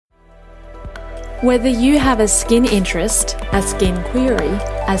Whether you have a skin interest, a skin query,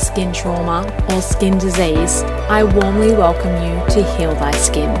 a skin trauma, or skin disease, I warmly welcome you to Heal Thy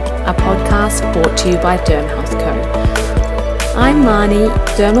Skin, a podcast brought to you by Derm Health Co. I'm Marnie,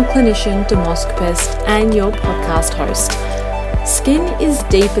 dermal clinician, dermoscopist, and your podcast host. Skin is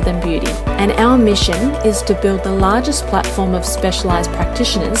deeper than beauty, and our mission is to build the largest platform of specialised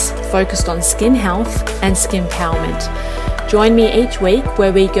practitioners focused on skin health and skin empowerment. Join me each week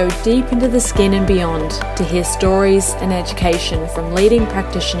where we go deep into the skin and beyond to hear stories and education from leading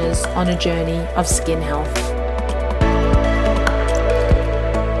practitioners on a journey of skin health.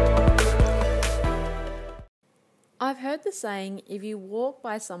 I've heard the saying, if you walk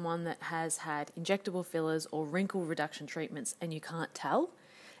by someone that has had injectable fillers or wrinkle reduction treatments and you can't tell,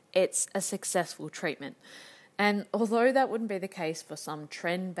 it's a successful treatment. And although that wouldn't be the case for some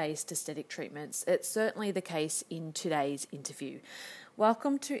trend-based aesthetic treatments, it's certainly the case in today's interview.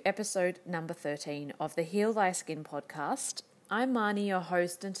 Welcome to episode number 13 of the Heal Thy Skin podcast. I'm Marnie, your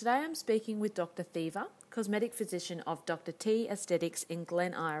host, and today I'm speaking with Dr. Thiva, cosmetic physician of Dr. T Aesthetics in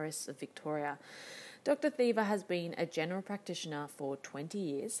Glen Iris of Victoria. Dr. Thiva has been a general practitioner for 20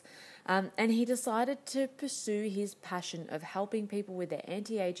 years, and he decided to pursue his passion of helping people with their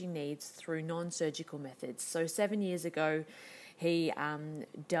anti-aging needs through non-surgical methods. So 7 years ago, he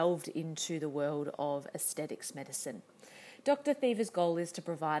delved into the world of aesthetics medicine. Dr. Thiva's goal is to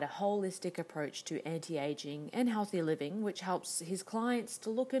provide a holistic approach to anti-aging and healthy living, which helps his clients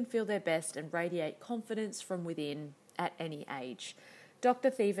to look and feel their best and radiate confidence from within at any age.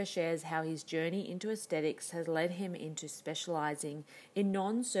 Dr. Thiva shares how his journey into aesthetics has led him into specialising in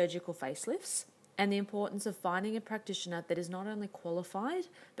non-surgical facelifts and the importance of finding a practitioner that is not only qualified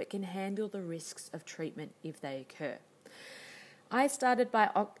but can handle the risks of treatment if they occur. I started by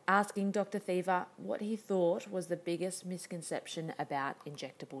asking Dr. Thiva what he thought was the biggest misconception about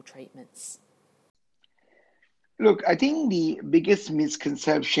injectable treatments. Look, I think the biggest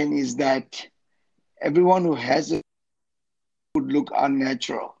misconception is that everyone who has it would look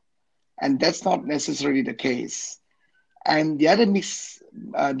unnatural, and that's not necessarily the case. And the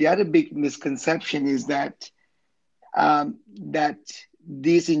other big misconception is that that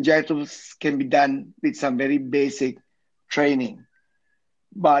these injectables can be done with some very basic training,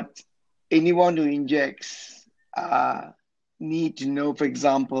 but anyone who injects need to know, for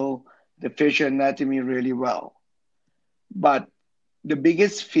example, the facial anatomy really well. But the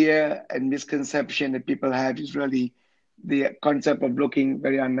biggest fear and misconception that people have is really the concept of looking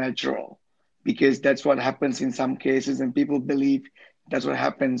very unnatural, because that's what happens in some cases, and people believe that's what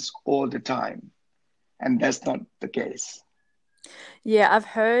happens all the time, and that's not the case. Yeah, I've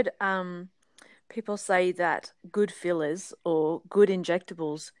heard people say that good fillers or good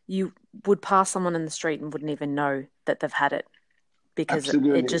injectables, you would pass someone in the street and wouldn't even know that they've had it because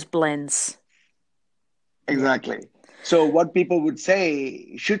it just blends. Exactly. So what people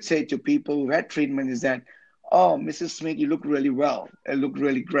should say to people who had treatment is that, oh, Mrs. Smith, you look really well. It looked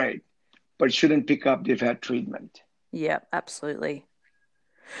really great, but shouldn't pick up they've had treatment. Yeah, absolutely.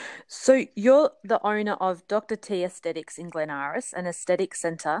 So you're the owner of Dr. T Aesthetics in Glen Iris, an aesthetic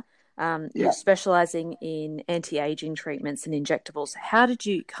centre. You're specialising in anti-aging treatments and injectables. How did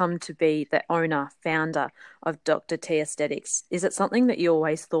you come to be the founder of Dr. T Aesthetics? Is it something that you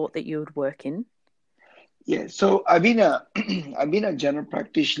always thought that you would work in? Yeah, so I've been a general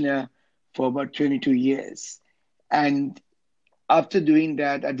practitioner for about 22 years. And after doing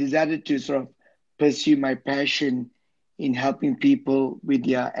that, I decided to sort of pursue my passion in helping people with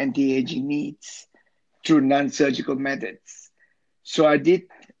their anti-aging needs through non-surgical methods. So I did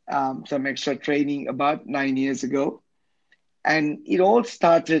some extra training about 9 years ago. And it all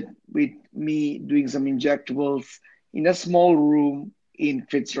started with me doing some injectables in a small room in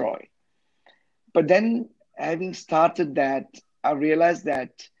Fitzroy. But then having started that, I realized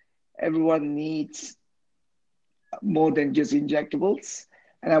that everyone needs more than just injectables.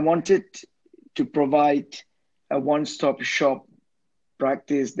 And I wanted to provide a one-stop shop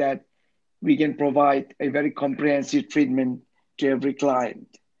practice that we can provide a very comprehensive treatment to every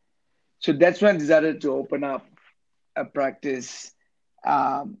client. So that's when I decided to open up a practice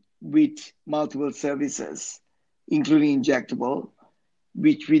with multiple services, including injectable,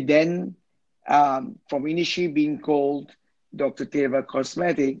 which we then, from initially being called Dr. Thiva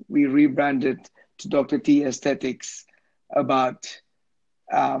Cosmetic, we rebranded to Dr. T Aesthetics about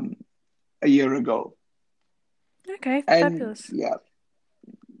a year ago. Okay, fabulous. Yeah,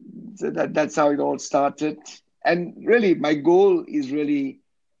 so that's how it all started. And really, my goal is really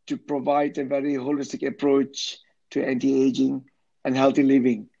to provide a very holistic approach to anti-aging and healthy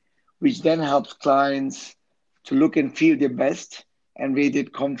living, which then helps clients to look and feel their best and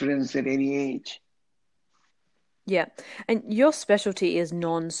radiate confidence at any age. Yeah. And your specialty is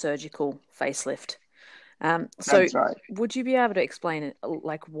non-surgical facelift. So That's right. would you be able to explain it?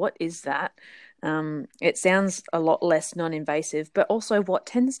 Like, what is that? It sounds a lot less non-invasive, but also what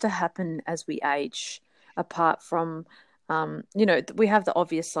tends to happen as we age, apart from, we have the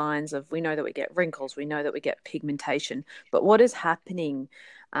obvious signs of, we know that we get wrinkles, we know that we get pigmentation, but what is happening,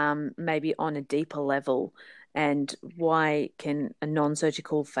 maybe on a deeper level, and why can a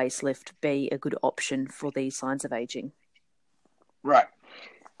non-surgical facelift be a good option for these signs of aging? Right.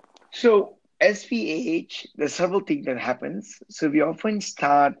 So as we age, there's several things that happens. So we often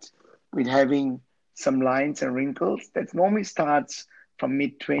start with having some lines and wrinkles that normally starts from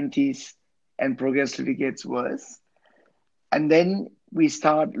mid 20s and progressively gets worse. And then we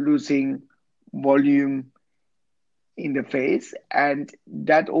start losing volume in the face, and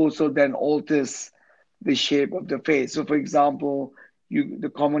that also then alters the shape of the face. So, for example,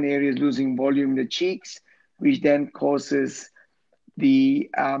 the common area is losing volume in the cheeks, which then causes the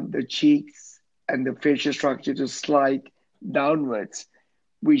cheeks and the facial structure to slide downwards,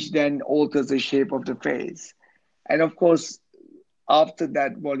 which then alters the shape of the face. And of course, after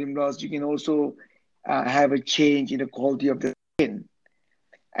that volume loss, you can also have a change in the quality of the skin,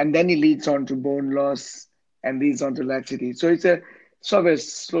 and then it leads on to bone loss and leads on to laxity. So it's a sort of a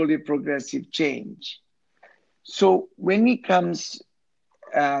slowly progressive change. So when it comes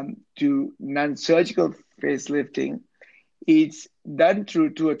to non-surgical facelifting, it's done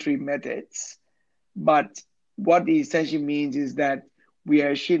through two or three methods. But what it essentially means is that we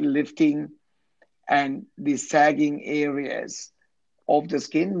are actually lifting and the sagging areas of the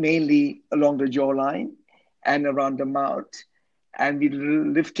skin, mainly along the jawline and around the mouth. And we're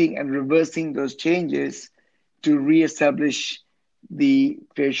lifting and reversing those changes to reestablish the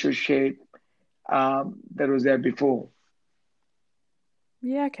facial shape that was there before.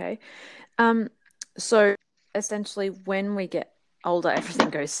 Yeah, okay. Um, so essentially, when we get older, everything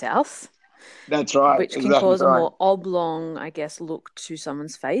goes south, That's right, which can exactly cause a right. more oblong, I guess, look to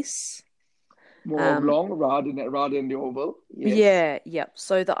someone's face. More Um, oblong rather than the oval. Yes, yeah, yep.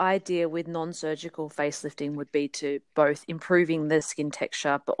 So the idea with non-surgical facelifting would be to both improving the skin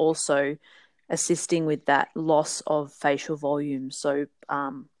texture, but also assisting with that loss of facial volume. So,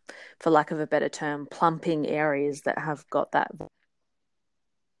 for lack of a better term, plumping areas that have got that.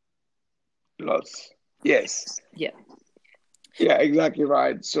 lots. Yes. Yeah. Yeah, exactly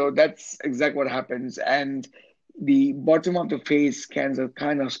right. So that's exactly what happens. And the bottom of the face kind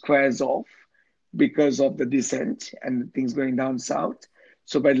of squares off because of the descent and things going down south.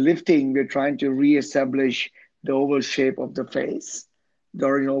 So by lifting, we're trying to reestablish the oval shape of the face, the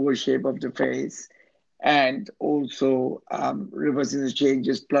original oval shape of the face, and also reversing the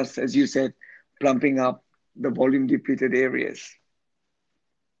changes, plus, as you said, plumping up the volume depleted areas.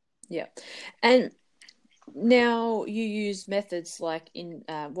 Yeah. And now you use methods like in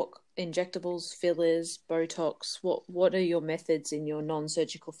what injectables, fillers, Botox. What are your methods in your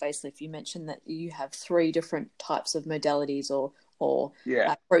non-surgical facelift? You mentioned that you have three different types of modalities or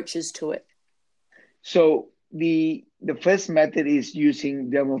Yeah. approaches to it. So the first method is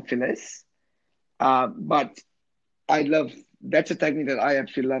using dermal fillers, but I love that's a technique that I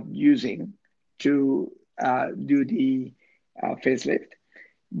actually love using to do the facelift.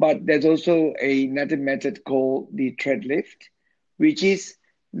 But there's also another method called the thread lift, which is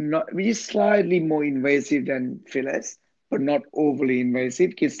slightly more invasive than fillers, but not overly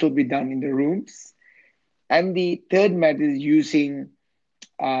invasive. Can still be done in the rooms. And the third method is using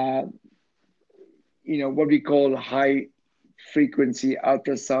uh, what we call high frequency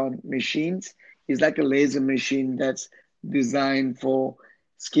ultrasound machines. It's like a laser machine that's designed for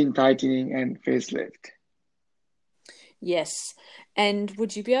skin tightening and facelift. Yes. And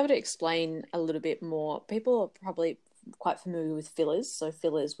would you be able to explain a little bit more? People are probably quite familiar with fillers. So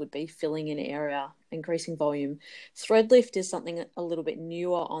fillers would be filling an area, increasing volume. Thread lift is something a little bit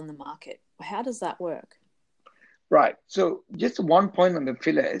newer on the market. How does that work? Right. So just one point on the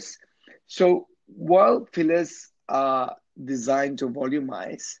fillers. So while fillers are designed to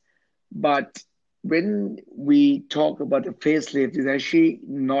volumize, but when we talk about a facelift, it's actually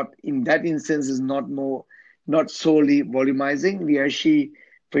not in that instance is not solely volumizing. We actually,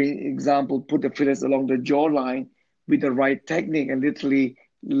 for example, put the fillers along the jawline with the right technique and literally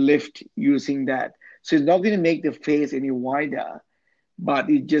lift using that. So it's not going to make the face any wider, but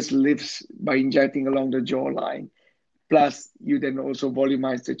it just lifts by injecting along the jawline. Plus, you then also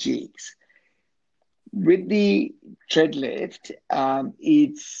volumize the cheeks. With the thread lift,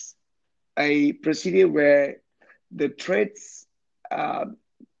 it's a procedure where the threads uh,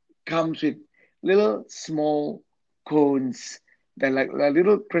 comes with little small cones that like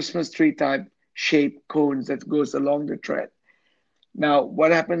little Christmas tree type shaped cones that goes along the thread. Now,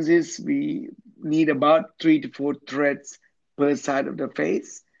 what happens is we need about 3 to 4 threads per side of the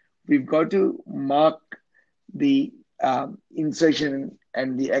face. We've got to mark the insertion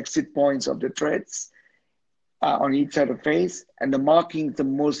and the exit points of the threads on each side of the face. And the marking is the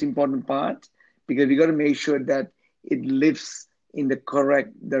most important part because we got to make sure that it lifts in the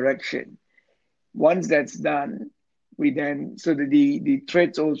correct direction. Once that's done, we then, so the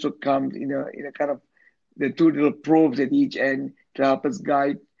threads also come in a kind of the two little probes at each end to help us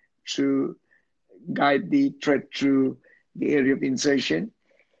guide the thread through the area of insertion.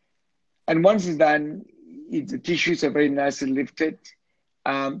 And once it's done, the tissues are very nicely lifted.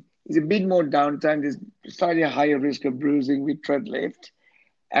 It's a bit more downtime. There's slightly higher risk of bruising with thread lift.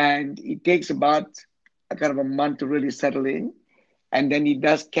 And it takes about a kind of a month to really settle in. And then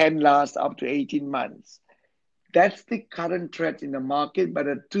can last up to 18 months. That's the current thread in the market, but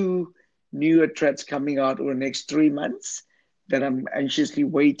there are 2 newer threads coming out over the next 3 months that I'm anxiously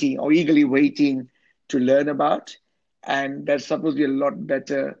waiting or eagerly waiting to learn about. And that's supposed to be a lot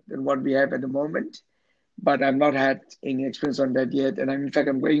better than what we have at the moment. But I've not had any experience on that yet. And in fact,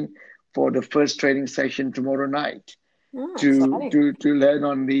 I'm going for the first training session tomorrow night to learn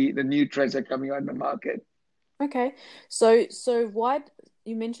on the new threads that are coming out in the market. Okay. So why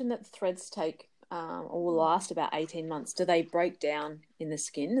you mentioned that threads take or will last about 18 months. Do they break down in the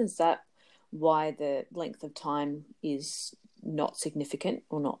skin? Is that why the length of time is not significant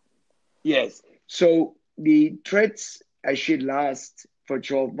or not? Yes. So the threads should last for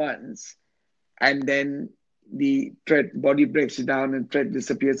 12 months and then the thread body breaks it down and thread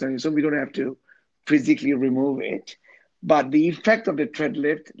disappears on you. So we don't have to physically remove it. But the effect of the thread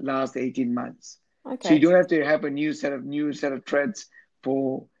lift lasts 18 months. Okay. So you don't have to have a new set of threads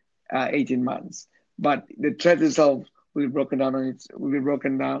for 18 months. But the thread itself will be broken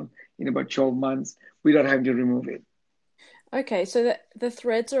down in about 12 months without having to remove it. Okay, so the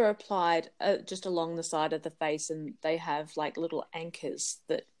threads are applied just along the side of the face, and they have like little anchors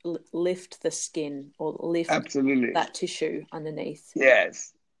that lift the skin or lift that tissue underneath.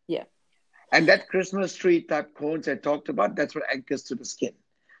 Yes. Yeah. And that Christmas tree type cones I talked about, that's what anchors to the skin.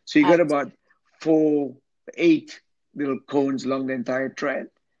 So you got about 8 little cones along the entire thread,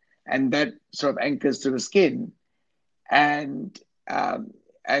 and that sort of anchors to the skin, and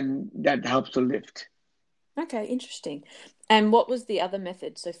that helps to lift. Okay, interesting. And what was the other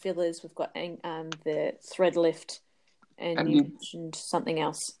method? So fillers, we've got the thread lift, and you mentioned something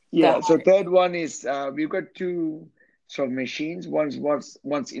else. Yeah. So third one is we've got 2 sort of machines.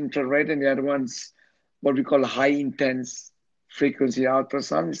 One's infrared, and the other one's what we call high intense frequency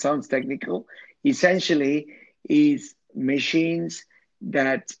ultrasound. It sounds technical. Essentially, is machines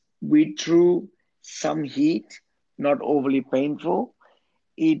that through some heat, not overly painful,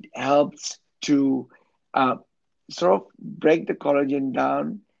 it helps to sort of break the collagen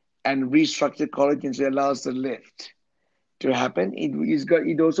down and restructure collagen so it allows the lift to happen.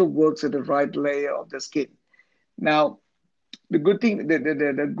 It also works at the right layer of the skin. Now, the good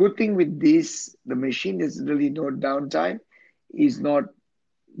thing with the machine is really no downtime, is not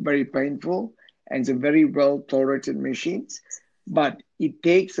very painful, and it's a very well tolerated machine. But it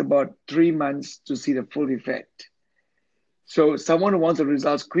takes about 3 months to see the full effect. So someone who wants the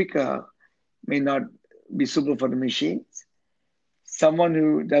results quicker may not be suitable for the machines. Someone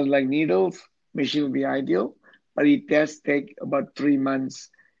who doesn't like needles, machine would be ideal, but it does take about 3 months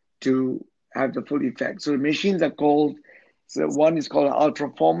to have the full effect. So the machines are called, one is called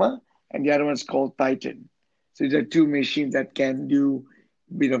Ultraformer and the other one is called Titan. So these are 2 machines that can do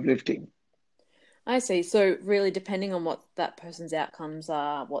a bit of lifting. I see. So really depending on what that person's outcomes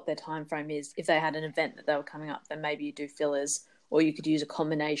are, what their time frame is, if they had an event that they were coming up, then maybe you do fillers, or you could use a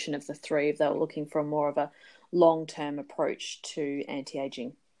combination of the 3 if they were looking for more of a long-term approach to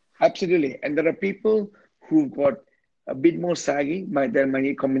anti-aging. Absolutely. And there are people who've got a bit more saggy, but they might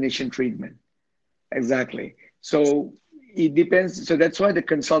need combination treatment. Exactly. So it depends. So that's why the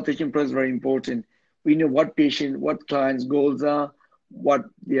consultation process is very important. We know what client's goals are, what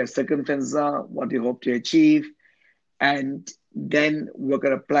their circumstances are, what they hope to achieve, and then work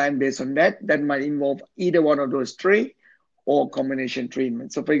on a plan based on that. That might involve either one of those 3 or combination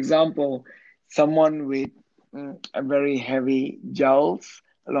treatment. So for example, someone with a very heavy jowls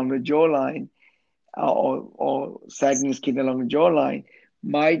along the jawline or sagging skin along the jawline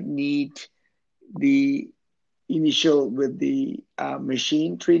might need the initial with the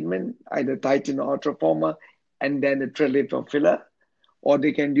machine treatment, either Titan or Ultraformer, and then the thread lift or filler, or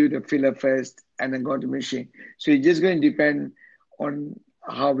they can do the filler first and then go to machine. So it's just going to depend on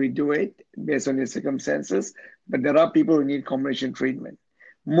how we do it based on the circumstances. But there are people who need combination treatment.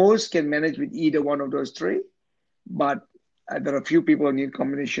 Most can manage with either one of those three, but there are a few people who need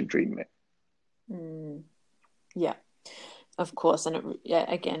combination treatment. Yeah, of course. And it, yeah,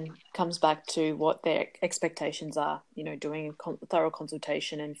 again, comes back to what their expectations are, doing a thorough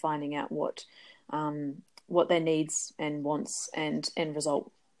consultation and finding out what their needs and wants and end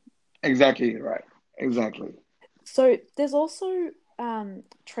result. Exactly right. Exactly. So there's also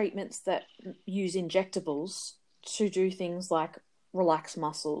treatments that use injectables to do things like relax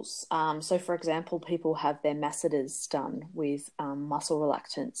muscles. So, for example, people have their masseters done with muscle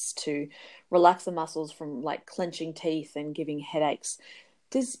relaxants to relax the muscles from like clenching teeth and giving headaches.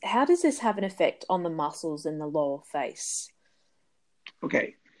 How does this have an effect on the muscles in the lower face?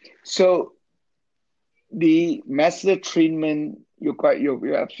 Okay. So the masseter treatment, you're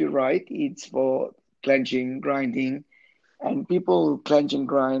absolutely right. It's for clenching, grinding, and people who clench and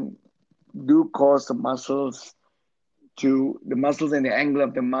grind do cause the muscles in the angle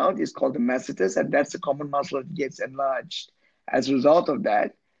of the mouth is called the masseter, and that's the common muscle that gets enlarged as a result of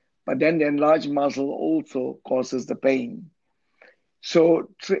that. But then the enlarged muscle also causes the pain. So,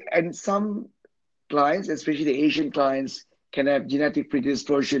 and some clients, especially the Asian clients, can have genetic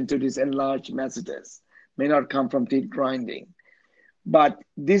predisposition to this enlarged masseters. May not come from teeth grinding, but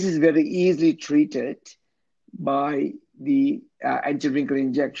this is very easily treated by the anti-wrinkle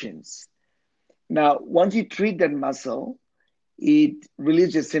injections. Now, once you treat that muscle, it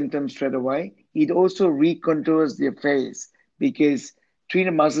relieves the symptoms straight away. It also recontours the face because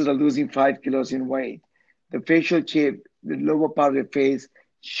trainer muscles are losing 5 kilos in weight. The facial shape, the lower part of the face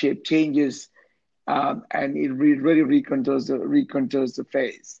shape changes, and it really recontours the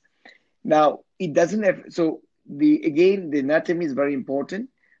face. Now, it doesn't have, so the anatomy is very important.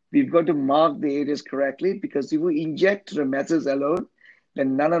 We've got to mark the areas correctly because if we inject the muscles alone,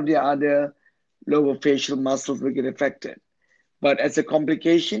 then none of the other lower facial muscles will get affected. But as a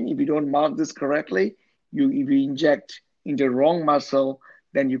complication, if you don't mark this correctly, if you inject into the wrong muscle,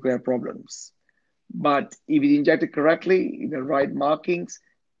 then you could have problems. But if you inject it correctly in the right markings,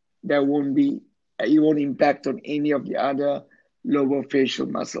 there won't be it won't impact on any of the other lower facial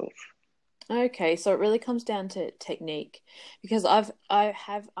muscles. Okay, so it really comes down to technique because I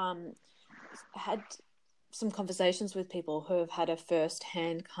have had some conversations with people who have had a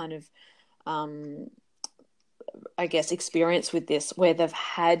first-hand kind of um, I guess, experience with this, where they've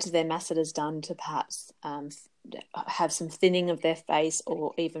had their masseters done to perhaps have some thinning of their face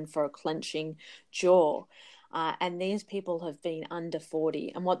or even for a clenching jaw. And these people have been under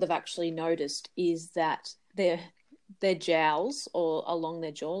 40. And what they've actually noticed is that their jowls or along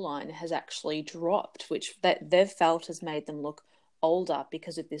their jawline has actually dropped, which that they've felt has made them look older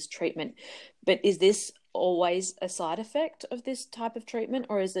because of this treatment. But is this always a side effect of this type of treatment,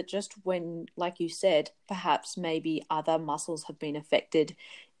 or is it just when, like you said, perhaps maybe other muscles have been affected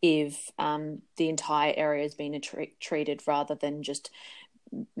if the entire area has been treated rather than just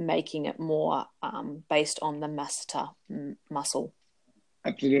making it more based on the masseter muscle?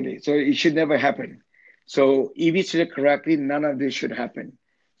 Absolutely. So it should never happen. So if you treat it correctly, none of this should happen.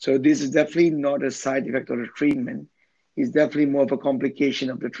 So this is definitely not a side effect of the treatment. It's definitely more of a complication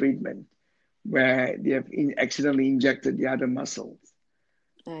of the treatment where they have accidentally injected the other muscles.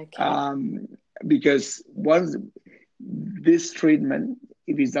 Okay. Because once this treatment,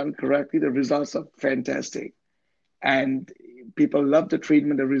 if it's done correctly, the results are fantastic. And people love the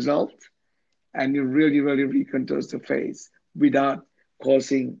treatment, the result, and it really, really recontours the face without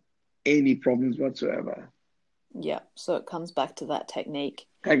causing any problems whatsoever. Yeah. So it comes back to that technique.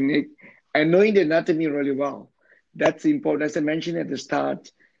 Technique and knowing the anatomy really well. That's important. As I mentioned at the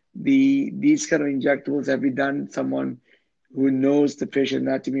start, these kind of injectables have been done someone who knows the facial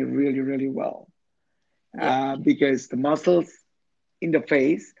anatomy really, really well. Yeah. Because the muscles in the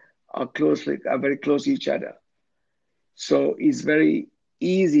face are very close to each other. So it's very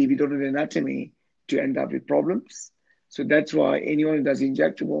easy if you don't know the anatomy to end up with problems. So that's why anyone who does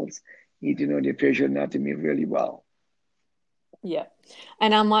injectables need to know their facial anatomy really well. Yeah.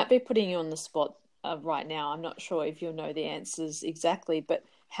 And I might be putting you on the spot right now. I'm not sure if you'll know the answers exactly, but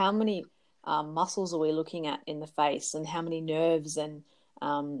how many muscles are we looking at in the face, and how many nerves and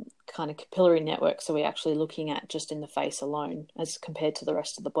kind of capillary networks are we actually looking at just in the face alone as compared to the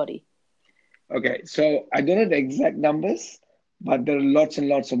rest of the body? Okay, so I don't know the exact numbers, but there are lots and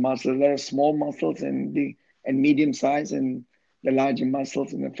lots of muscles. There are small muscles and medium size and the larger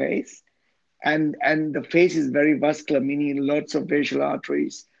muscles in the face. And the face is very vascular, meaning lots of facial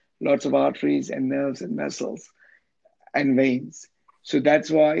arteries and nerves and muscles and veins. So that's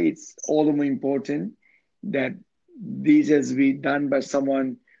why it's all the more important that this has to be done by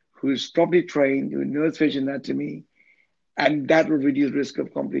someone who is properly trained, who knows facial anatomy, and that will reduce risk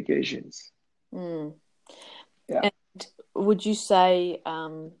of complications. Mm. Yeah. And would you say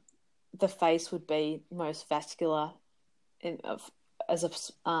the face would be most vascular as of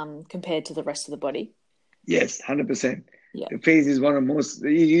compared to the rest of the body? Yes, 100%. Yeah. The face is one of most,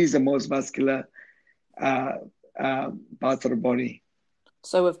 it is the most vascular uh, parts of the body.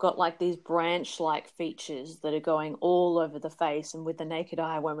 So we've got like these branch-like features that are going all over the face, and with the naked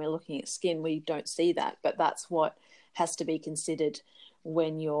eye, when we're looking at skin, we don't see that. But that's what has to be considered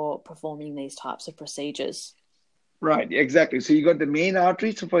when you're performing these types of procedures. Right, exactly. So you got the main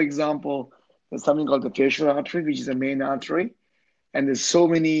artery. So for example, there's something called the facial artery, which is the main artery. And there's so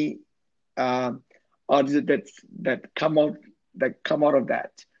many uh, arteries that come out of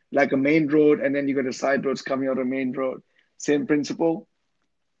that, like a main road, and then you got the side roads coming out of main road. Same principle,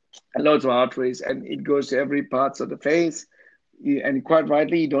 and loads of arteries, and it goes to every parts of the face. And quite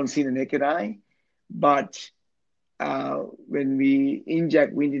rightly, you don't see the naked eye, but when we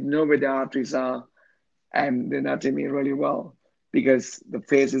inject, we need to know where the arteries are and the anatomy really well because the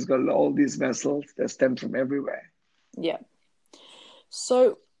face has got all these vessels that stem from everywhere. Yeah.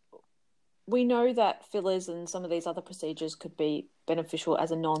 So we know that fillers and some of these other procedures could be beneficial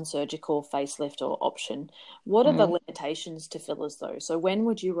as a non-surgical facelift or option. What are the Mhm. limitations to fillers though? So when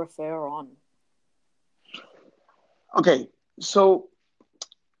would you refer on? Okay, so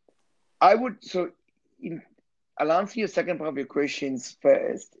I would so in, I'll answer your second part of your questions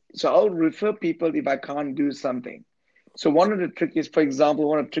first. So I'll refer people if I can't do something. So one of the trickiest, for example,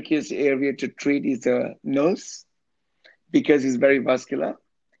 one of the trickiest area to treat is the nose because it's very vascular.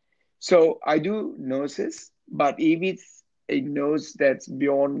 So I do noses, but if it's a nose that's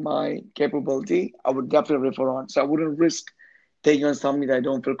beyond my capability, I would definitely refer on. So I wouldn't risk taking on something that I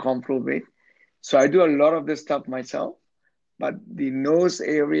don't feel comfortable with. So I do a lot of this stuff myself, but the nose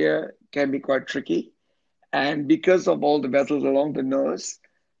area can be quite tricky. And because of all the vessels along the nose,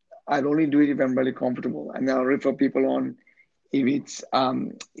 I'd only do it if I'm really comfortable. And I'll refer people on if it's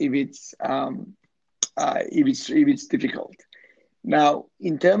if it's difficult. Now,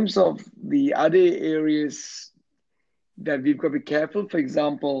 in terms of the other areas that we've got to be careful, for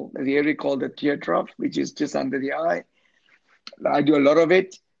example, the area called the tear trough, which is just under the eye, I do a lot of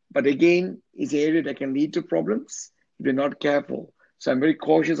it, but again, it's an area that can lead to problems if you're not careful. So I'm very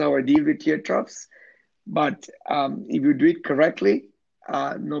cautious how I deal with tear troughs. But if you do it correctly,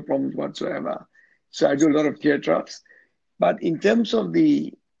 no problems whatsoever. So I do a lot of tear troughs. But in terms of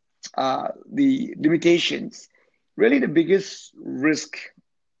the limitations, really the biggest risk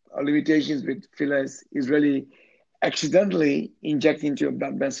or limitations with fillers is really accidentally injecting into a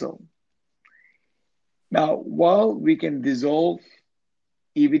blood vessel. Now, while we can dissolve,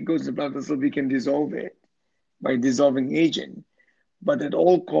 if it goes to the blood vessel, we can dissolve it by dissolving agent. But at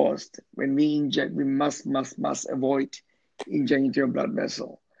all cost, when we inject, we must avoid injecting into a blood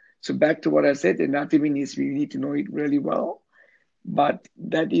vessel. So back to what I said, anatomy needs we need to know it really well. But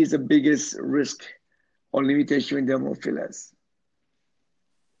that is the biggest risk or limitation in dermal fillers.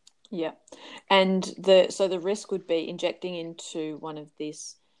 Yeah. And the risk would be injecting into one of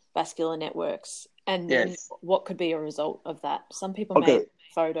these vascular networks. And then Yes. what could be a result of that? Some people may have Okay.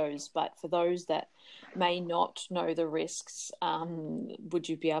 photos, but for those that may not know the risks, would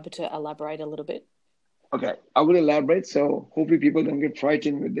you be able to elaborate a little bit? Okay. I will elaborate. So hopefully people don't get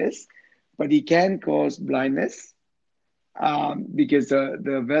frightened with this. But it can cause blindness because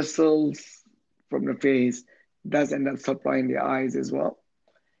the vessels from the face does end up supplying the eyes as well,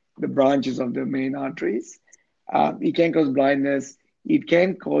 the branches of the main arteries. It can cause blindness. It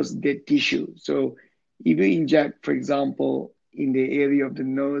can cause dead tissue. So if you inject, for example, in the area of the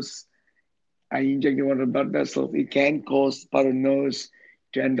nose, and inject in one of the blood vessels, it can cause part of the nose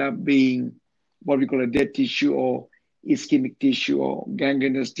to end up being what we call a dead tissue or ischemic tissue or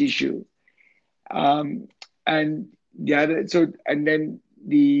gangrenous tissue. Um, and and then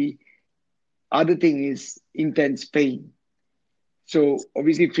the other thing is intense pain. So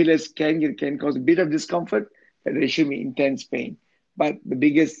obviously fillers can cause a bit of discomfort, but there should be intense pain. But the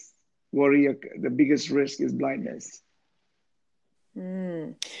biggest worry, the biggest risk is blindness.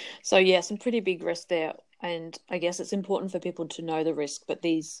 Mm. So yeah, some pretty big risk there, and I guess it's important for people to know the risk. But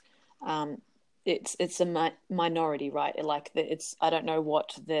these, um, it's a minority, right? It's I don't know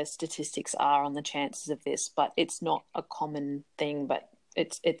what the statistics are on the chances of this, but it's not a common thing, but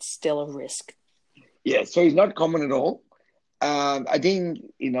it's still a risk. Yeah, so it's not common at all. I think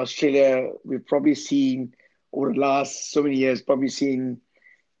in Australia, we've probably seen over the last so many years, probably seen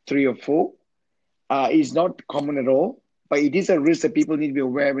three or four. It's not common at all, but it is a risk that people need to be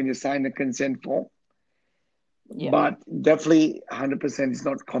aware when you sign a consent form. Yeah, But definitely 100% is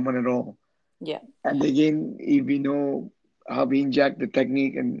not common at all. yeah. And again, if we know, how we inject the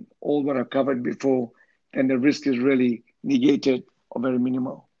technique and all what I've covered before, then the risk is really negated or very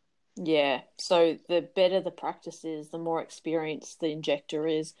minimal. Yeah. So the better the practice is, the more experienced the injector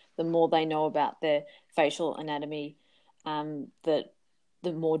is, the more they know about their facial anatomy, that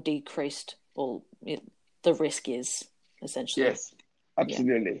the more decreased the risk is, essentially. Yes, Yeah.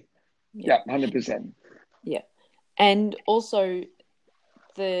 absolutely. Yeah. Yeah, 100%. Yeah. And also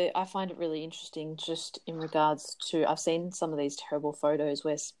I find it really interesting just in regards to I've seen some of these terrible photos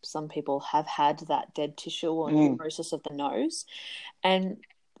where some people have had that dead tissue or Mm, necrosis of the nose, and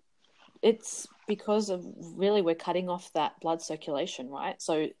it's because of really we're cutting off that blood circulation, right?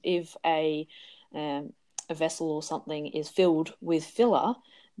 So if a vessel or something is filled with filler,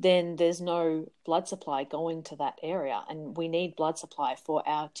 then there's no blood supply going to that area, and we need blood supply for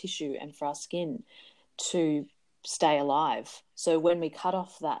our tissue and for our skin to stay alive. So when we cut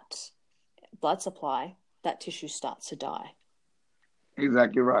off that blood supply, that tissue starts to die.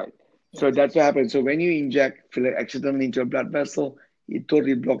 exactly right. Yeah. So that's what happens. So when you inject filler accidentally into a blood vessel, it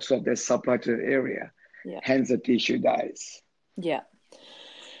totally blocks off the supply to the area. Yeah. Hence, the tissue dies. Yeah.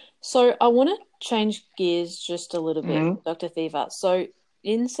 So I want to change gears just a little bit, Mm, Dr. Thiva. So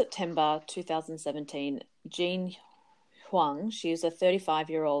in September 2017, Jean Huang, she is a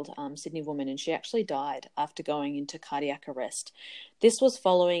 35-year-old Sydney woman, and she actually died after going into cardiac arrest. This was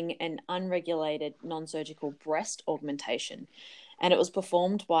following an unregulated non-surgical breast augmentation, and it was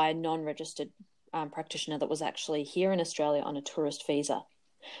performed by a non-registered practitioner that was actually here in Australia on a tourist visa.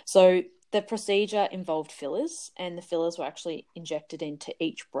 So the procedure involved fillers, and the fillers were actually injected into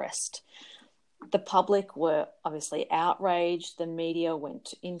each breast. The public were obviously outraged. The media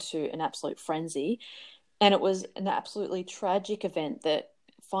went into an absolute frenzy. And it was an absolutely tragic event that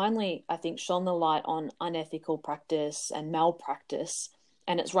finally, I think, shone the light on unethical practice and malpractice.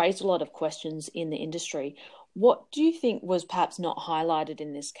 And it's raised a lot of questions in the industry. What do you think was perhaps not highlighted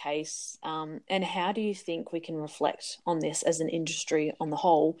in this case? And how do you think we can reflect on this as an industry on the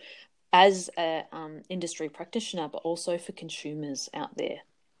whole, as a industry practitioner, but also for consumers out there?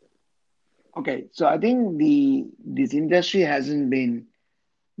 okay, so I think this industry hasn't been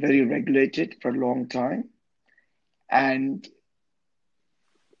very regulated for a long time, and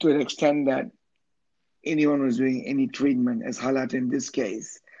to an extent that anyone who's doing any treatment, as highlighted in this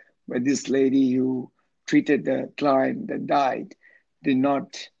case, where this lady who treated the client that died did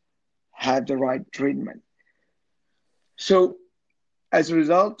not have the right treatment. So as a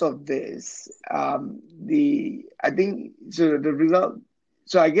result of this, the I think so the result.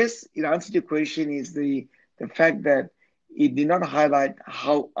 So I guess in answer to your question is the fact that it did not highlight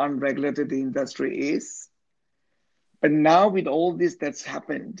how unregulated the industry is. But now with all this that's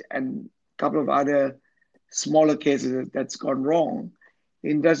happened and a couple of other smaller cases that's gone wrong,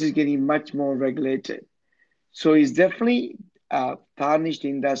 the industry is getting much more regulated. So it's definitely tarnished the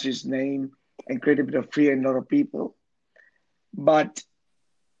industry's name and created a bit of fear in a lot of people. But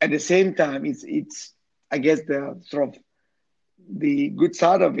at the same time, it's I guess the sort of the good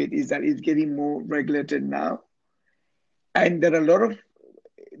side of it is that it's getting more regulated now, and there are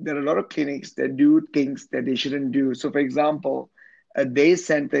a lot of clinics that do things that they shouldn't do. So, for example, a day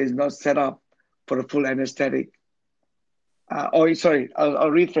center is not set up for a full anesthetic. Or sorry,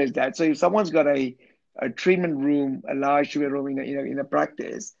 I'll rephrase that. So, if someone's got a treatment room, a large treatment room in a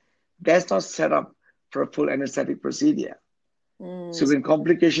practice, that's not set up for a full anesthetic procedure. So, Mm, when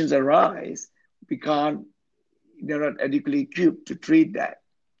complications arise, we can't they're not adequately equipped to treat that.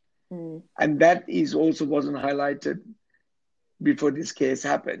 mm, And that is also wasn't highlighted before this case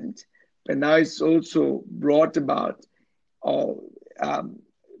happened. But now it's also brought about uh, um,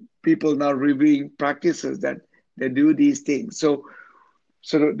 people now reviewing practices that they do these things. So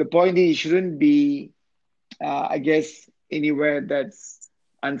the point is, it shouldn't be, I guess, anywhere that's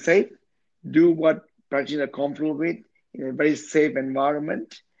unsafe. Do what practitioners are comfortable with in a very safe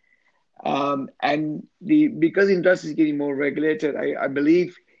environment. And because the industry is getting more regulated, I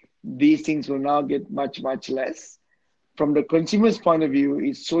believe these things will now get much less. From the consumer's point of view,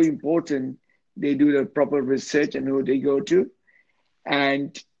 it's so important they do the proper research and who they go to,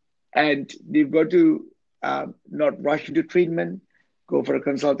 and they've got to not rush into treatment, go for a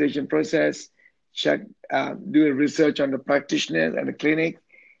consultation process, check, do a research on the practitioner and the clinic,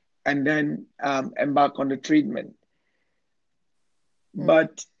 and then embark on the treatment. mm,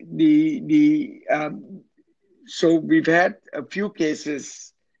 But the so we've had a few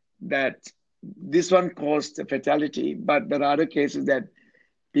cases that this one caused a fatality, but there are other cases that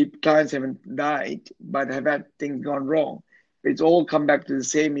clients haven't died but have had things gone wrong. It's all come back to the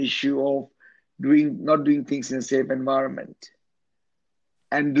same issue of doing not doing things in a safe environment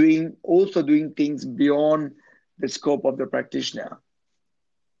and doing things beyond the scope of the practitioner.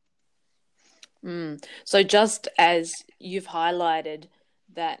 So just as you've highlighted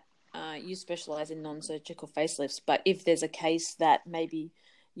that you specialize in non-surgical facelifts, but if there's a case that maybe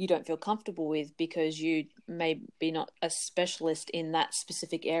you don't feel comfortable with because you may be not a specialist in that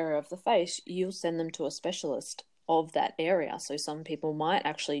specific area of the face, you'll send them to a specialist of that area. So some people might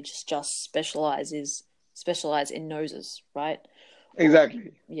actually just specialize in noses, right?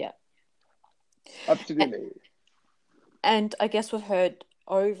 Exactly. Yeah. Absolutely. And I guess we've heard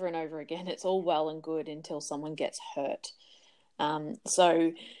over and over again, it's all well and good until someone gets hurt.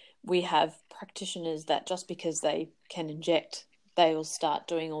 So we have practitioners that just because they can inject, they will start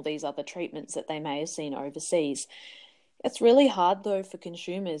doing all these other treatments that they may have seen overseas. It's really hard though for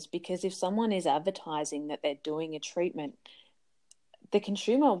consumers, because if someone is advertising that they're doing a treatment, the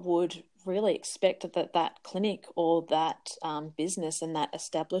consumer would really expect that clinic or that business and that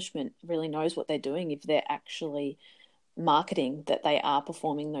establishment really knows what they're doing if they're actually marketing that they are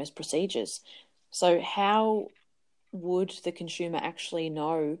performing those procedures. So how would the consumer actually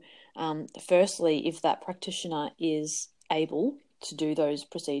know, firstly, if that practitioner is able to do those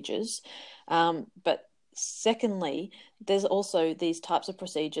procedures? But secondly, there's also these types of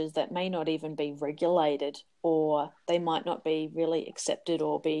procedures that may not even be regulated, or they might not be really accepted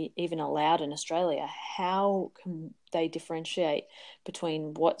or be even allowed in Australia. How can they differentiate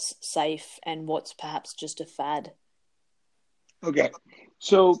between what's safe and what's perhaps just a fad? Okay.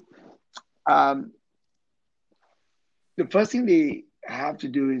 So the first thing they have to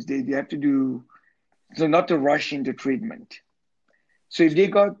do is they have to do, so not to rush into treatment. So if they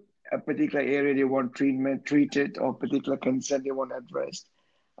got a particular area they want treated, or particular concern they want addressed,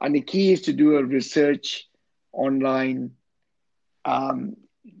 and the key is to do a research online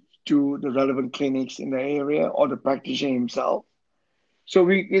to the relevant clinics in the area or the practitioner himself. So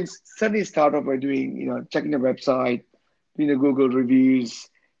we can certainly start off by doing, checking the website, doing the Google reviews,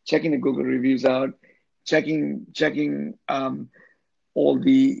 checking the Google reviews out, checking all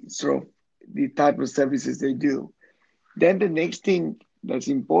the sort of the type of services they do. Then the next thing that's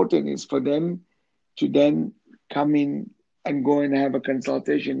important is for them to then come in and go and have a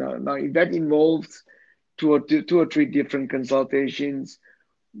consultation. Now if that involves two or three different consultations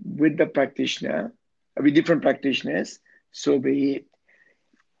with the practitioner, with different practitioners, so be it.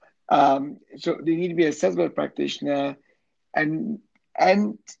 So they need to be assessed by a practitioner, and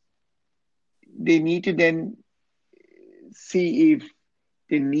they need to then see if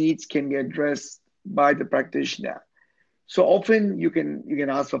the needs can be addressed by the practitioner. So often you can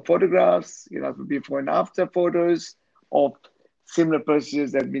ask for photographs, you can ask for before and after photos of similar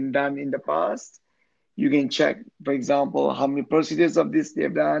procedures that have been done in the past. You can check, for example, how many procedures of this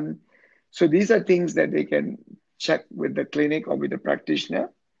they've done. So these are things that they can check with the clinic or with the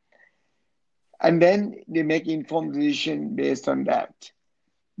practitioner. And then they make informed decision based on that.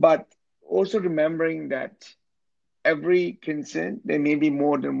 But also remembering that every concern, there may be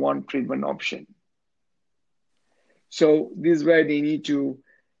more than one treatment option. So this is where they need to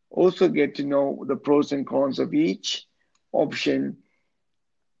also get to know the pros and cons of each option,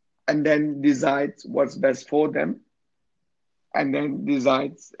 and then decide what's best for them, and then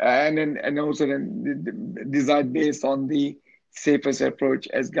decide based on the safest approach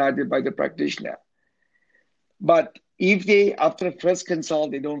as guided by the practitioner. But if they, after the first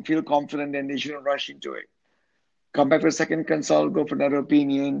consult, they don't feel confident, then they shouldn't rush into it. Come back for a second consult, go for another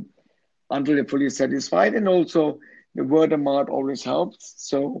opinion until they're fully satisfied. And also, the word of mouth always helps.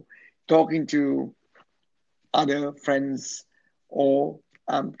 So, talking to other friends or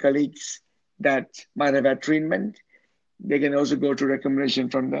colleagues that might have had treatment, they can also go to recommendation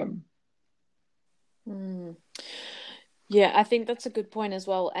from them. Yeah, I think that's a good point as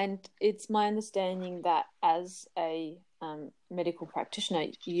well. And it's my understanding that as a medical practitioner,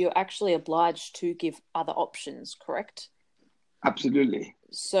 you're actually obliged to give other options, correct? Absolutely.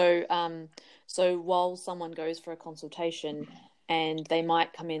 So, so while someone goes for a consultation and they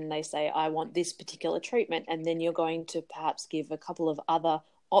might come in, they say, I want this particular treatment, and then you're going to perhaps give a couple of other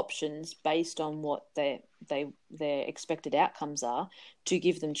options based on what their expected outcomes are, to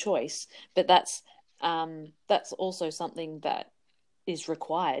give them choice. But that's also something that is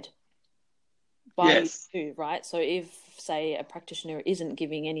required by you, right? So if, say, a practitioner isn't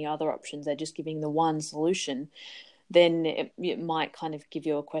giving any other options, they're just giving the one solution, then it might kind of give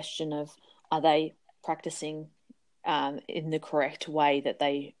you a question of, are they practicing in the correct way that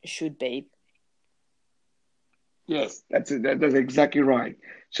they should be? Yes, that's exactly right.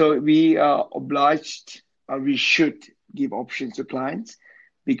 So we are obliged, or we should give options to clients,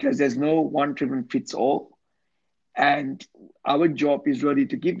 because there's no one treatment fits all. And our job is really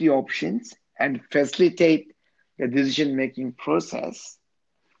to give the options and facilitate the decision-making process,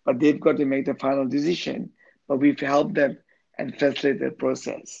 but they've got to make the final decision. But we've helped them and facilitate the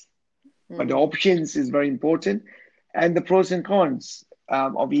process. But the options is very important, and the pros and cons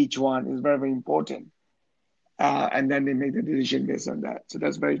of each one is very, very important. And then they make the decision based on that. So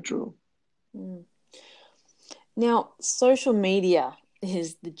that's very true. Now, social media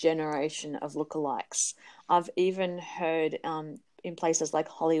is the generation of lookalikes. I've even heard in places like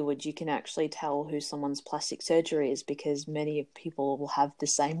Hollywood, you can actually tell who someone's plastic surgery is because many people will have the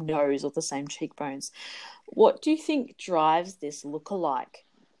same nose or the same cheekbones. What do you think drives this lookalike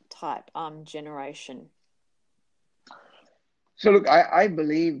type generation? So look, I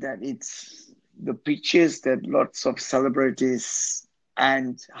believe that it's the pictures that lots of celebrities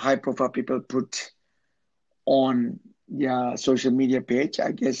and high-profile people put on their social media page.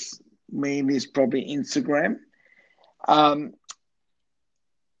 I guess mainly is probably Instagram. Um,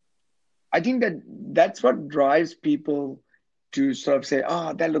 I think that that's what drives people to sort of say,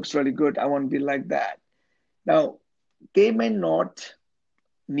 "Oh, that looks really good. I want to be like that." Now, they may not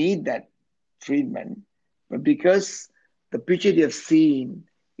need that treatment, but because the picture they've seen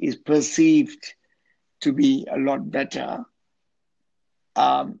is perceived to be a lot better,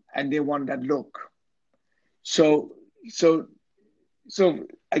 and they want that look. So, so, so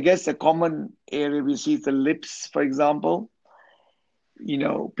I guess a common area we see is the lips, for example.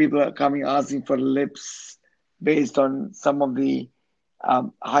 People are coming asking for lips based on some of the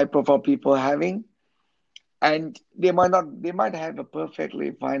high-profile people having, and they might have a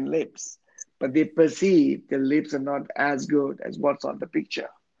perfectly fine lips, but they perceive the lips are not as good as what's on the picture.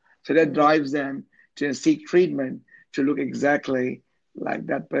 So that drives them to seek treatment to look exactly like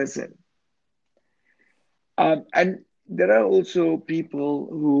that person. And there are also people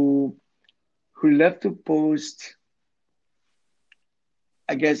who love to post,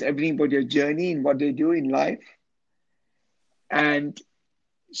 I guess, everything about their journey and what they do in life. And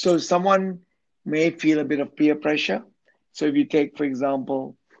so someone may feel a bit of peer pressure. So if you take, for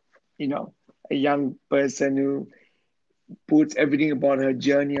example, you know, a young person who puts everything about her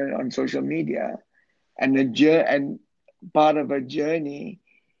journey on social media, and and part of her journey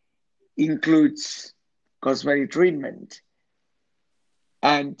includes cosmetic treatment,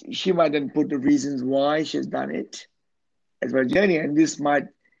 and she might then put the reasons why she's done it as her journey, and this might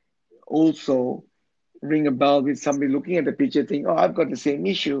also ring a bell with somebody looking at the picture, thinking, "Oh, I've got the same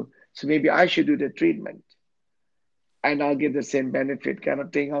issue, so maybe I should do the treatment, and I'll get the same benefit," kind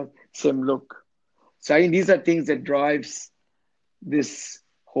of thing, or same look. So I think these are things that drives this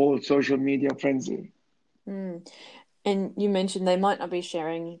whole social media frenzy. Mm. And you mentioned they might not be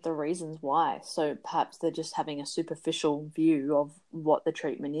sharing the reasons why. So perhaps they're just having a superficial view of what the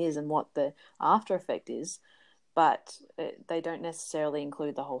treatment is and what the after effect is, but they don't necessarily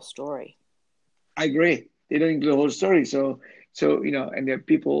include the whole story. I agree. They don't include the whole story. And there are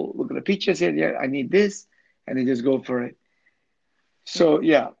people look at the picture, say, "Yeah, I need this," and they just go for it. So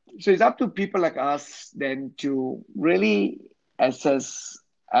yeah, so it's up to people like us then to really assess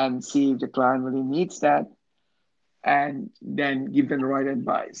and see if the client really needs that, and then give them the right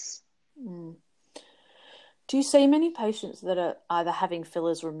advice. Mm. Do you see many patients that are either having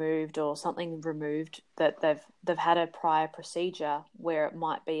fillers removed or something removed that they've had a prior procedure where it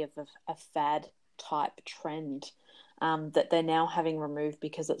might be of a fad type trend that they're now having removed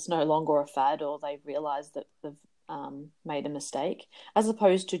because it's no longer a fad or they realise that they've made a mistake, as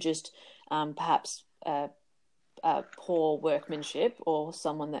opposed to just perhaps poor workmanship or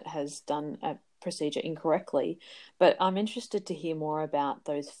someone that has done a procedure incorrectly? But I'm interested to hear more about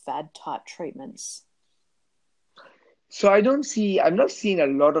those fad type treatments. So I'm not seeing a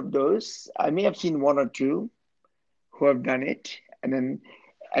lot of those. I may have seen one or two who have done it, and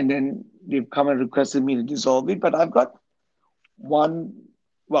then they've come and requested me to dissolve it. But I've got one.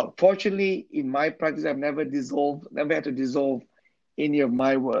 Well, fortunately, in my practice, I've never had to dissolve any of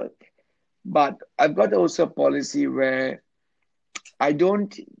my work. But I've got also a policy where I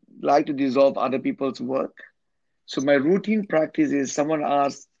don't like to dissolve other people's work. So my routine practice is someone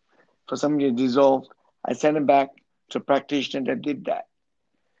asks for something to dissolve, I send it back to a practitioner that did that.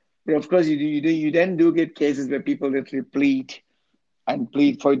 But of course, you then do get cases where people literally plead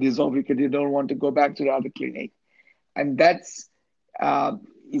for dissolve because they don't want to go back to the other clinic, and that's uh,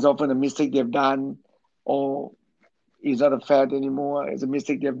 is often a mistake they've done, or is not a fad anymore. It's a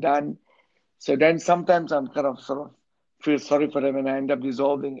mistake they've done. So then sometimes I'm kind of sort of feel sorry for them and I end up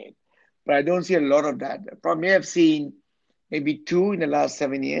dissolving it. But I don't see a lot of that. I probably may have seen maybe two in the last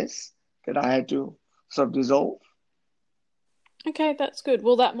 7 years that I had to sort of dissolve. Okay, that's good.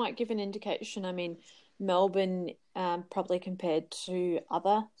 Well, that might give an indication. I mean, Melbourne, probably compared to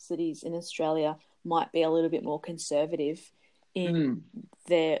other cities in Australia, might be a little bit more conservative in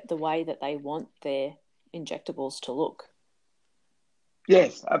Mm. the way that they want their injectables to look.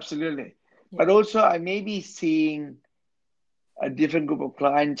 Yes, absolutely. Yeah. But also, I may be seeing a different group of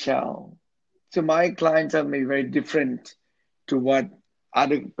clientele. So my clientele may be very different to what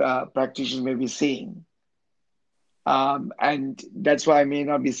other practitioners may be seeing. And that's why I may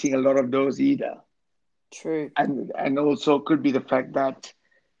not be seeing a lot of those either. True. And also could be the fact that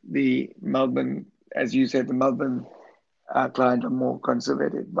the Melbourne, as you said, the Melbourne clients are more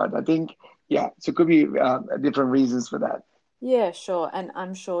conservative. But I think, yeah, so it could be different reasons for that. Yeah, sure. And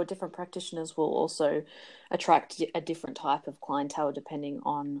I'm sure different practitioners will also attract a different type of clientele depending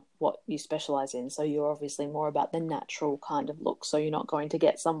on what you specialize in. So you're obviously more about the natural kind of look. So you're not going to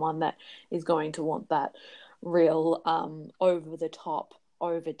get someone that is going to want that real over the top,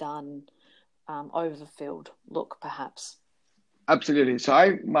 overdone, overfilled look, perhaps. Absolutely.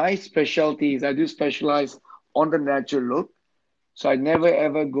 So my specialty is I do specialize on the natural look. So I never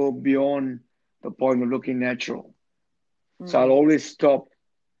ever go beyond the point of looking natural. So I'll Mm. always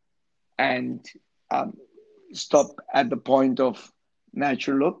and um, stop at the point of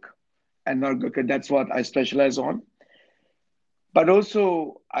natural look and not go, okay, that's what I specialize on. But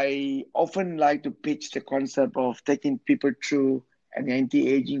also, I often like to pitch the concept of taking people through an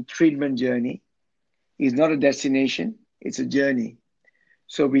anti-aging treatment journey. It's not a destination, it's a journey.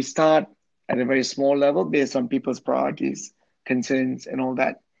 So we start at a very small level based on people's priorities, concerns, and all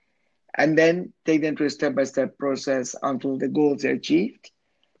that, and then take them through a step-by-step process until the goals are achieved,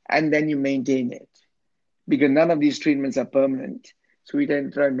 and then you maintain it. Because none of these treatments are permanent. So we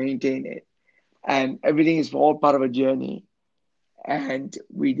then try and maintain it. And everything is all part of a journey. And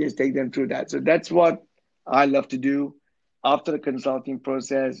we just take them through that. So that's what I love to do after the consulting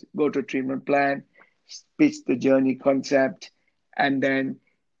process, go to a treatment plan, pitch the journey concept, and then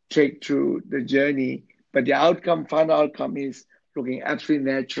take through the journey. But the outcome, final outcome is looking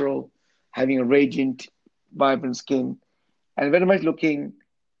absolutely natural, having a radiant, vibrant skin, and very much looking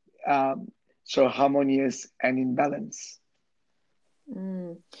um, so harmonious and in balance.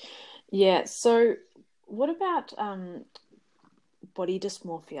 Mm. Yeah. So what about body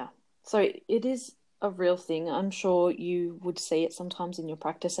dysmorphia? So it is a real thing. I'm sure you would see it sometimes in your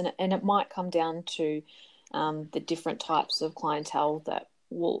practice, and it might come down to the different types of clientele that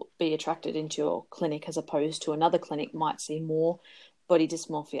will be attracted into your clinic as opposed to another clinic might see more body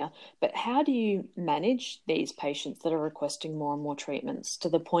dysmorphia. But how do you manage these patients that are requesting more and more treatments to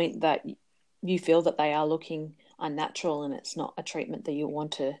the point that you feel that they are looking unnatural and it's not a treatment that you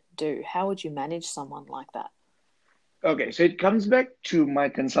want to do? How would you manage someone like that? Okay, so it comes back to my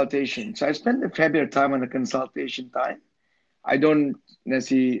consultation. So I spend a fair bit of time on the consultation time. I don't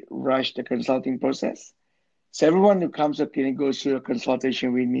necessarily rush the consulting process. So everyone who comes to clinic goes through a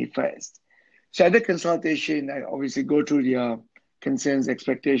consultation with me first. So at the consultation, I obviously go through their concerns,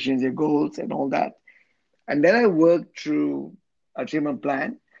 expectations, their goals, and all that. And then I work through a treatment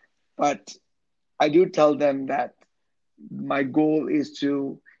plan. But I do tell them that my goal is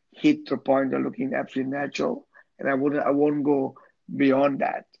to hit the point of looking absolutely natural, and I won't go beyond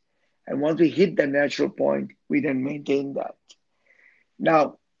that. And once we hit the natural point, we then maintain that.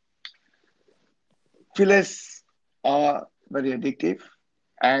 Now, fillers are very addictive,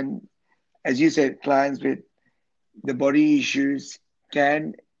 and as you said, clients with the body issues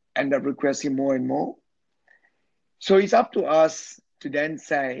can end up requesting more and more. So it's up to us to then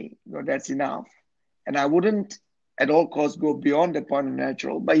say, no, that's enough. And I wouldn't at all costs go beyond the point of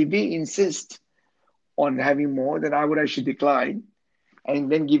natural. But if they insist on having more, then I would actually decline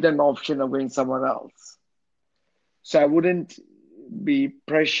and then give them the option of going somewhere else. So I wouldn't be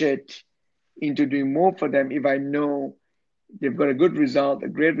pressured into doing more for them if I know they've got a good result, a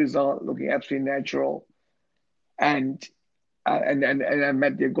great result, looking absolutely natural, and and I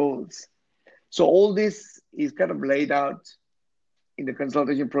met their goals. So all this is kind of laid out in the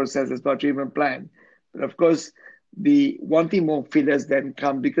consultation process as part of treatment plan. But of course, the one thing more fillers then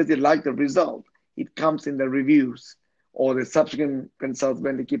come because they like the result. It comes in the reviews or the subsequent consults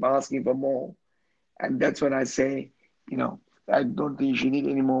when they keep asking for more. And that's when I say, you know, I don't think you should need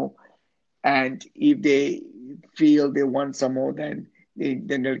any more. And if they feel they want some more, then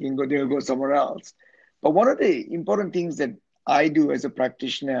they'll go somewhere else. But one of the important things that I do as a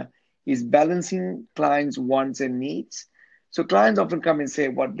practitioner is balancing clients' wants and needs. So clients often come and say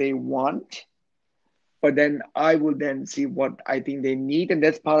what they want, but then I will then see what I think they need, and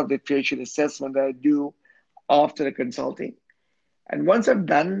that's part of the facial assessment that I do after the consulting. And once I've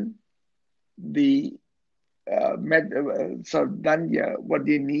done the what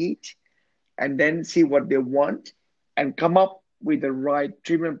they need, and then see what they want, and come up with the right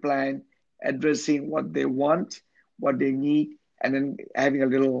treatment plan addressing what they want, what they need, and then having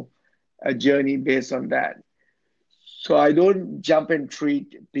a journey based on that. So I don't jump and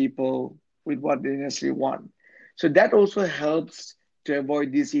treat people with what they necessarily want. So that also helps to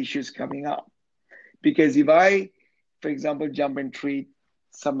avoid these issues coming up. Because if I, for example, jump and treat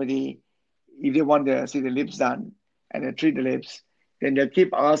somebody, if they want to see the lips done and I treat the lips, then they'll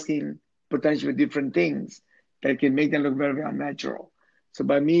keep asking potentially different things that can make them look very, very unnatural. So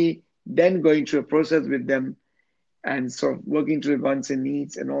by me then going through a process with them and sort of working through wants and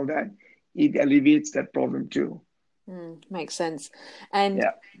needs and all that, it alleviates that problem too. Makes sense. And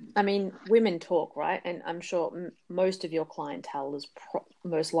Yeah, I mean, women talk, right? And I'm sure most of your clientele is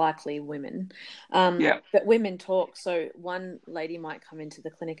most likely women. yeah, But women talk. So one lady might come into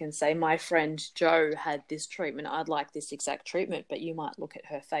the clinic and say, my friend Joe had this treatment. I'd like this exact treatment. But you might look at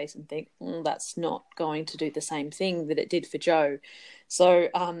her face and think, that's not going to do the same thing that it did for Joe. So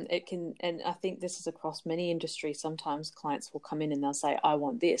it can, and I think this is across many industries. Sometimes clients will come in and they'll say, I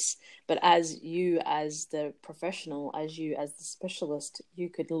want this. But as you, as the professional, as you, as the specialist, you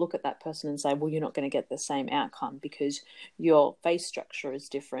could look at that person and say, well, you're not going to get the same outcome because your face structure is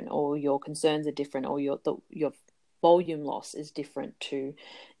different, or your concerns are different, or your volume loss is different to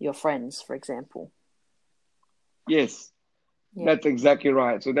your friends, for example. yes. Yeah. That's exactly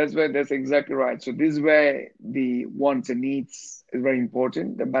right. So that's exactly right. So this is where the wants and needs is very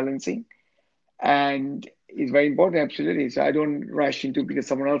important, the balancing. And it's very important, absolutely. So I don't rush into because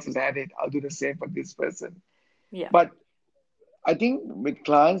someone else has had it, I'll do the same for this person. Yeah. But I think with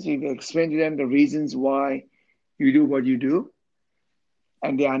clients, you explain to them the reasons why you do what you do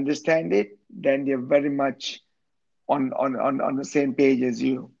and they understand it, then they're very much on the same page as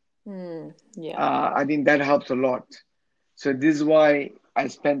you. Yeah. I think that helps a lot. So this is why I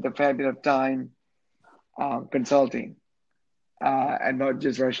spent a fair bit of time consulting and not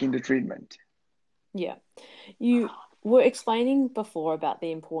just rushing the treatment. Yeah. You were explaining before about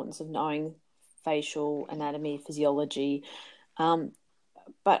the importance of knowing facial anatomy, physiology, um,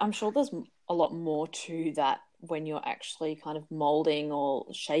 but I'm sure there's a lot more to that when you're actually kind of molding or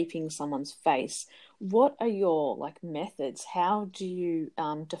shaping someone's face. What are your like methods? How do you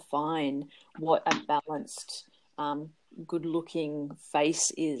define what a balanced, good-looking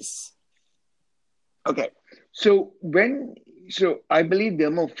face is? Okay, so I believe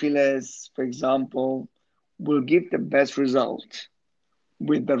dermal fillers, for example, will give the best result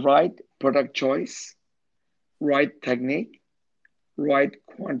with the right product choice, right technique, right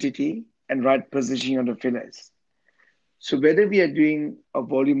quantity, and right positioning of the fillers. So whether we are doing a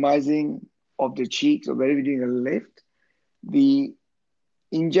volumizing of the cheeks or whether we're doing a lift, the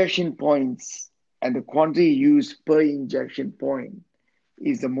injection points and the quantity used per injection point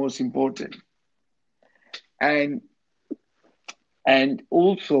is the most important. And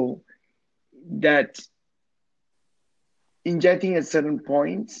also that injecting at certain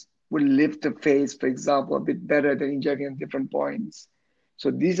points will lift the face, for example, a bit better than injecting at different points. So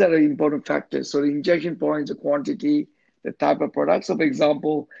these are the important factors. So the injection points, the quantity, the type of product. So for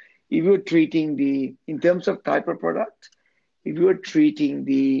example, if you're treating in terms of type of product, if you were treating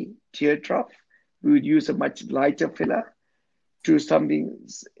the tear trough, we would use a much lighter filler to something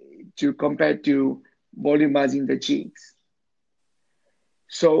to compare to volumizing the cheeks.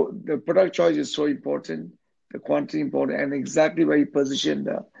 So the product choice is so important, the quantity important, and exactly where you position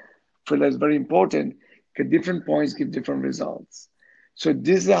the filler is very important because different points give different results. So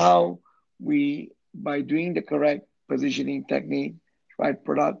this is how by doing the correct positioning technique, right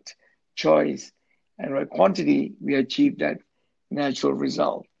product choice, and right quantity, we achieve that natural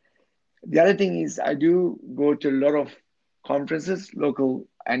result. The other thing is I do go to a lot of conferences, local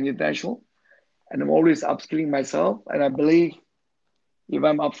and international, and I'm always upskilling myself. And I believe if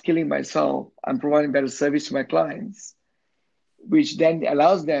I'm upskilling myself, I'm providing better service to my clients, which then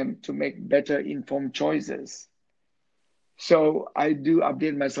allows them to make better informed choices. So I do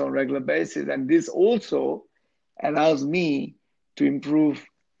update myself on a regular basis. And this also allows me to improve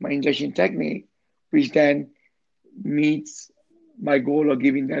my injection technique, which then meets my goal of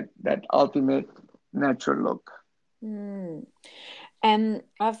giving that ultimate natural look. Mm. And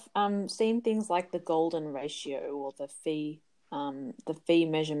I've seen things like the golden ratio or the fee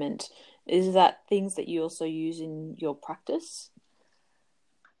measurement. Is that things that you also use in your practice?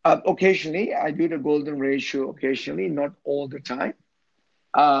 Occasionally, I do the golden ratio occasionally, not all the time.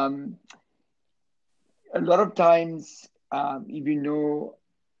 Um, a lot of times, if you know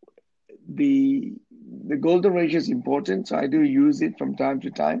the the golden ratio is important, so I do use it from time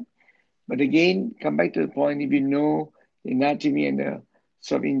to time. But again, come back to the point, if you know the anatomy and the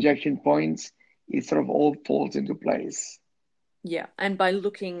sort of injection points, it sort of all falls into place. Yeah, and by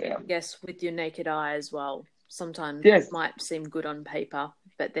looking, Yeah. I guess, with your naked eye as well, sometimes it Yes, might seem good on paper,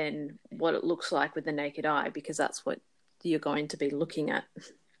 but then what it looks like with the naked eye, because that's what you're going to be looking at.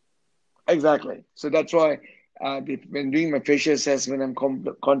 exactly. So that's why when doing my facial assessment, I'm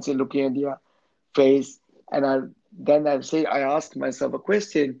constantly looking at their face, and I ask myself a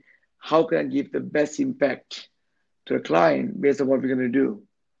question: how can I give the best impact to a client based on what we're going to do?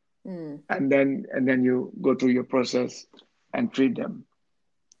 Mm, And then you go through your process and treat them.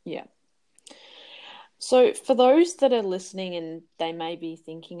 yeah. So, for those that are listening and they may be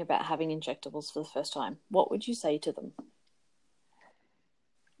thinking about having injectables for the first time, what would you say to them?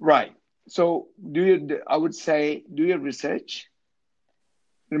 Right. So I would say do your research,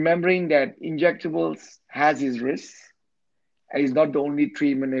 remembering that injectables has its risks and is not the only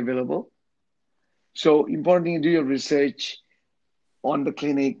treatment available. So important thing to do your research on the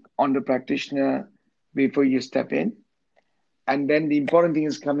clinic, on the practitioner before you step in. And then the important thing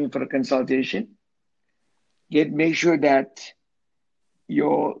is coming for a consultation. Make sure that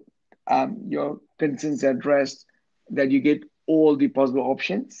your your concerns are addressed, that you get all the possible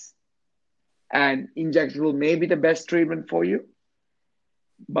options. And injectable may be the best treatment for you,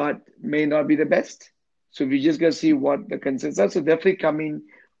 but may not be the best. So we just gotta see what the concerns are. So definitely come in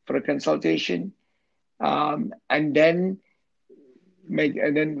for a consultation, and then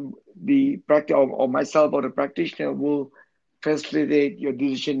the practice or myself or the practitioner will facilitate your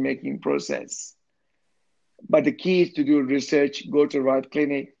decision making process. But the key is to do research, go to the right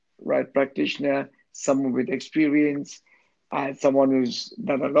clinic, right practitioner, someone with experience, someone who's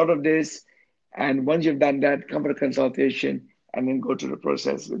done a lot of this. And once you've done that, come for a consultation and then go through the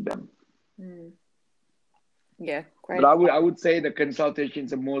process with them. Mm, yeah, But great. I would say the consultation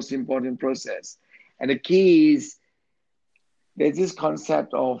is the most important process. And the key is there's this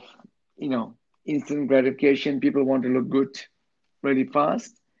concept of, you know, instant gratification. People want to look good really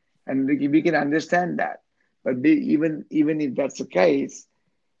fast. And we can understand that. But even if that's the case,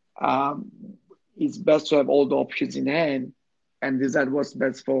 um, it's best to have all the options in hand and decide what's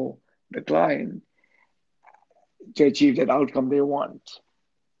best for the client to achieve that outcome they want.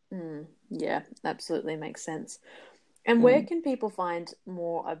 Mm, yeah, absolutely makes sense. And where Mm. can people find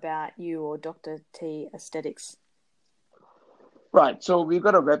more about you or Dr. T Aesthetics? Right. So we've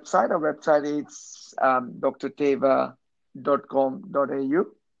got a website. Our website is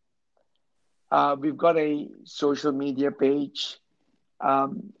drteva.com.au. We've got a social media page, a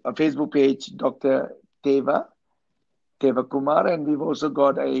Facebook page, Dr. Teva, Teva Kumar, and we've also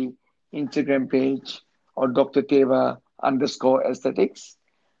got a Instagram page or Dr. Teva underscore aesthetics.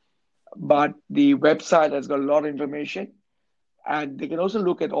 But the website has got a lot of information, and they can also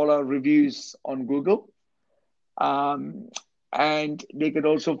look at all our reviews on Google. Um, and they could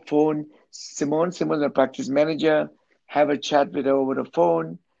also phone Simone. Simone, the practice manager, have a chat with her over the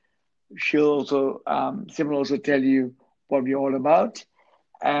phone. Simone will also tell you what we're all about.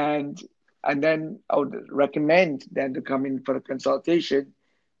 And and then I would recommend them to come in for a consultation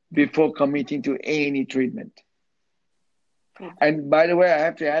before committing to any treatment. Good. And by the way, I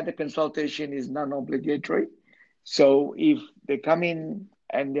have to add the consultation is non-obligatory. So if they come in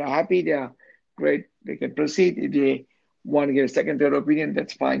and they're happy, they're great, they can proceed. If they want to get a second, third opinion,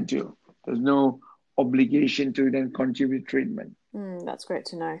 that's fine too. There's no obligation to then contribute treatment. That's great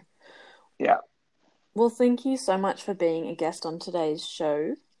to know. Yeah. Well, thank you so much for being a guest on today's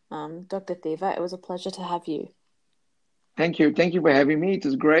show, Dr. Thiva. It was a pleasure to have you. Thank you. Thank you for having me. It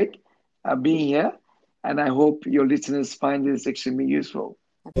was great being here. And I hope your listeners find this extremely useful.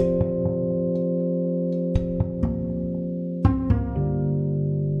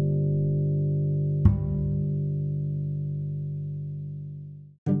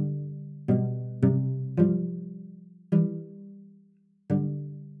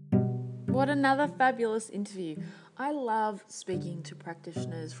 What another fabulous interview. I love speaking to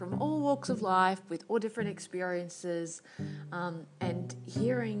practitioners from all walks of life with all different experiences, and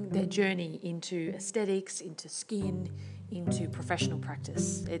hearing their journey into aesthetics, into skin, into professional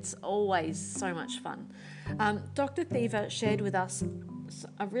practice. It's always so much fun. Dr. Thiva shared with us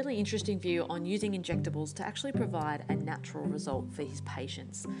a really interesting view on using injectables to actually provide a natural result for his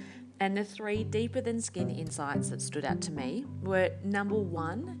patients. And the three deeper than skin insights that stood out to me were: number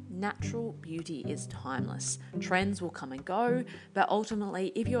one, natural beauty is timeless. Trends will come and go, but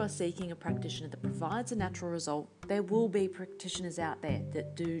ultimately, if you are seeking a practitioner that provides a natural result, there will be practitioners out there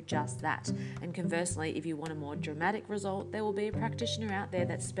that do just that. And conversely, if you want a more dramatic result, there will be a practitioner out there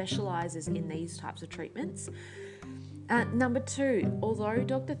that specializes in these types of treatments. Number 2, although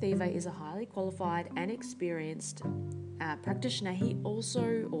Dr. Thiva is a highly qualified and experienced practitioner, he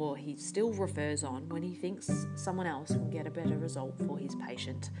still refers on when he thinks someone else can get a better result for his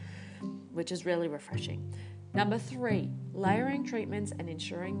patient, which is really refreshing. Number 3, layering treatments and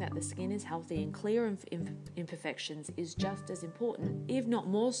ensuring that the skin is healthy and clear of imperfections is just as important, if not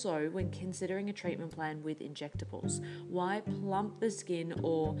more so, when considering a treatment plan with injectables. Why plump the skin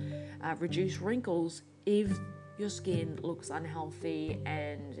or reduce wrinkles if your skin looks unhealthy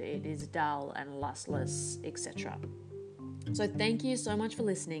and it is dull and lustless, etc.? So thank you so much for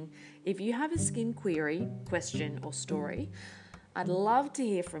listening. If you have a skin query, question, or story, I'd love to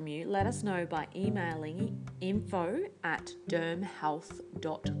hear from you. Let us know by emailing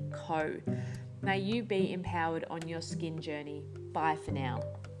info@dermhealth.co. May you be empowered on your skin journey. Bye for now.